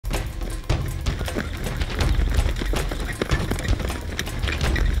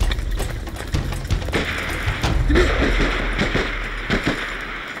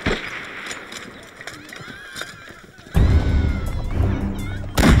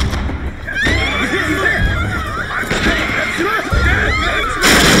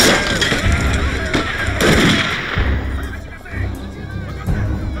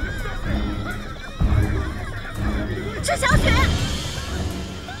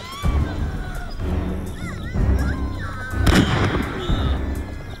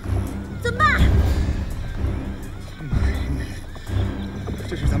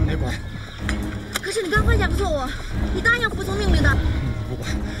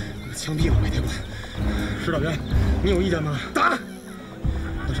枪毙了，没得管。指导员，你有意见吗？打！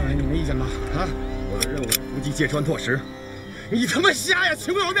大少爷，你没意见吧？啊，我的任务伏击揭穿拓实。你他妈瞎呀！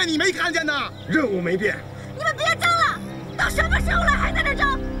情况有变，你没看见呐？任务没变。你们别争了，到什么时候了还在这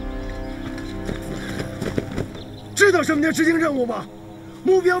争？知道什么叫执行任务吗？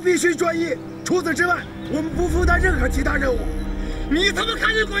目标必须专一，除此之外，我们不负担任何其他任务。你他妈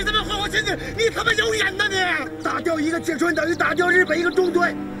看见鬼子们换我亲戚，你他妈有眼呐你！打掉一个揭穿等于打掉日本一个中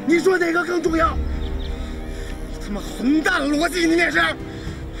队，你说哪个更重要？你他妈混蛋逻辑，你也是！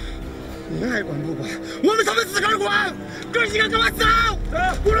你爱管不管，我们他妈自个儿管！哥几个给我走！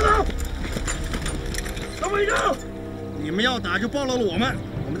不准走！打违章！你们要打就暴露了我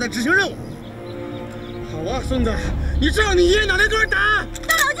们在执行任务。好啊，孙子，你知道你爷爷奶奶跟人打？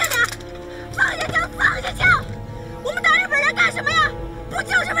都冷静点，放下枪，放下枪！我们打日本人干什么呀？不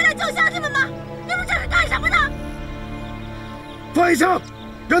就是为了救乡亲们吗？你们这是干什么呢？放下枪，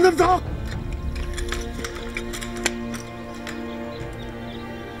让他们走！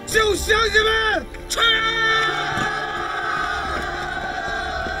救乡亲们，吃！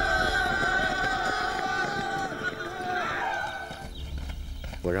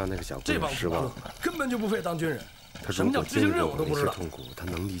我让那个小姑娘失望了，根本就不配当军人。他如果经历过我那些痛苦，他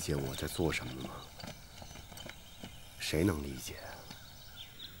能理解我在做什么吗？谁能理解？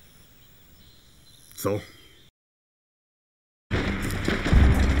走。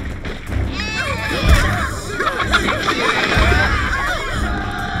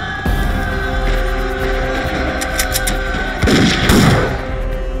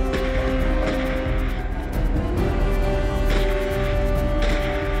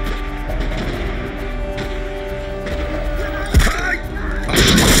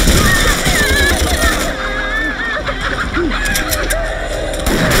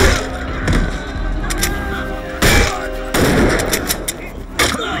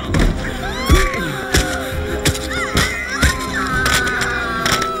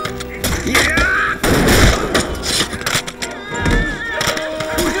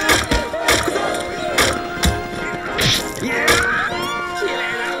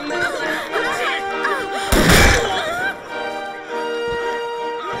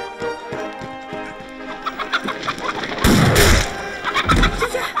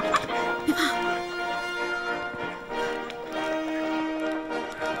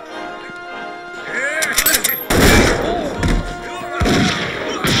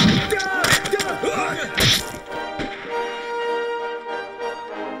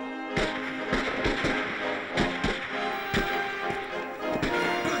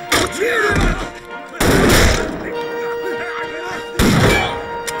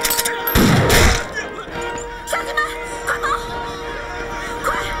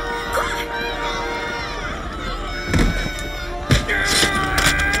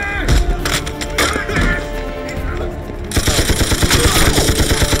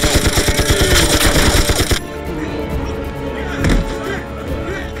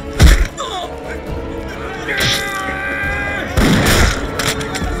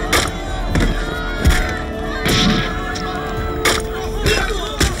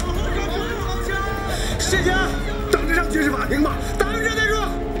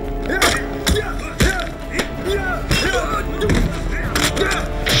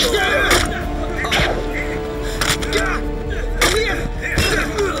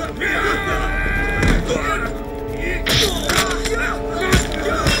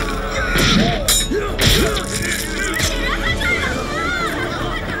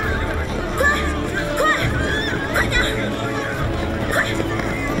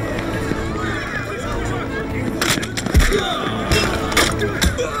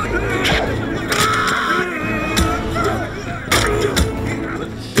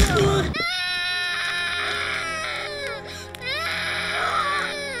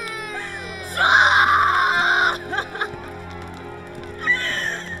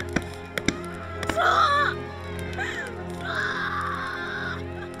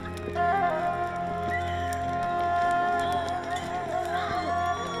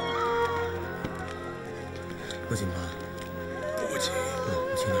不紧吧？不紧，不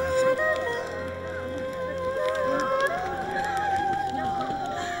轻点。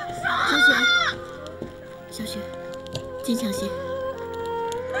小雪，小雪，坚强些。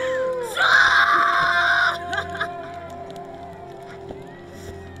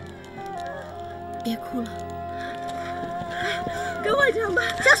别哭了，跟我讲吧。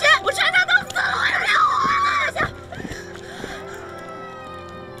小雪，我全家都死了，我要活了。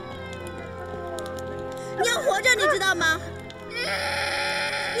你要活着，你知道吗？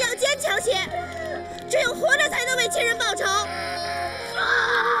你要坚强些，只有活着才能为亲人报仇。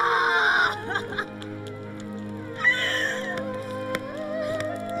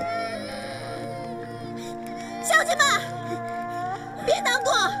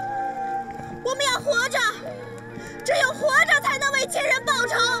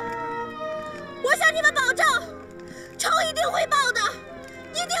你们保证，仇一定会报的，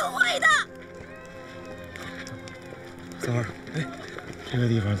一定会的。三儿，哎，这个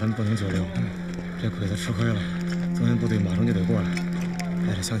地方咱们不能久留，这鬼子吃亏了，增援部队马上就得过来，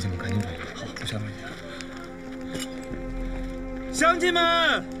带着乡亲们赶紧转移。好，我下面去。乡亲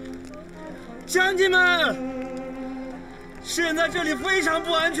们，乡亲们，现在这里非常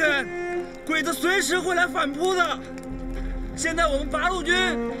不安全，鬼子随时会来反扑的。现在我们八路军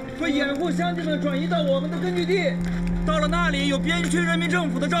会掩护乡亲们转移到我们的根据地，到了那里有边区人民政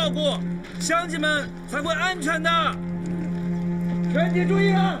府的照顾，乡亲们才会安全的。全体注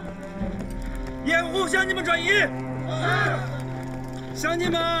意了，掩护乡亲们转移。乡亲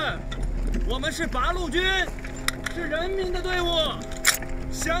们，我们是八路军，是人民的队伍，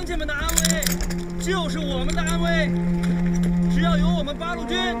乡亲们的安危就是我们的安危。只要有我们八路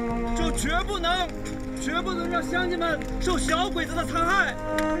军，就绝不能让乡亲们受小鬼子的残害。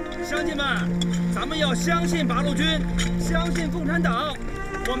乡亲们，咱们要相信八路军，相信共产党，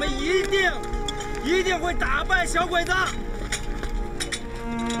我们一定会打败小鬼子。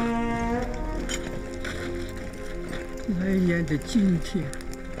来年的今天，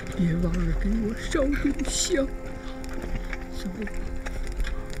别忘了给我烧点香。走。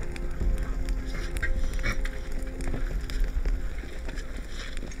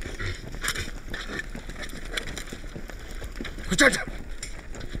快站着！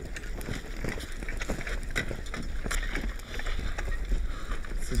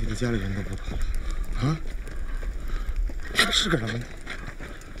自己的家里人都不怕了，啊？你还是个人吗？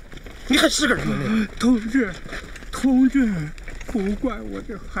你还是个人吗？你同志，不怪我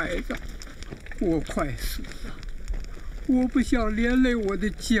的孩子，我快死了，我不想连累我的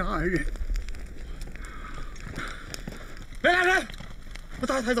家人。别打人！把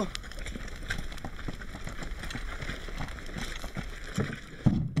大爷抬走。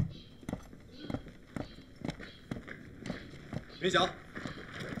云翔，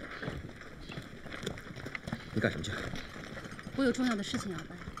你干什么去？我有重要的事情要办。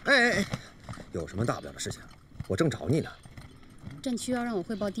哎，有什么大不了的事情？我正找你呢。战区要让我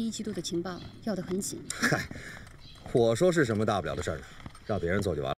汇报第1季度的情报，要得很紧。嗨，我说是什么大不了的事儿呢？让别人做就完了。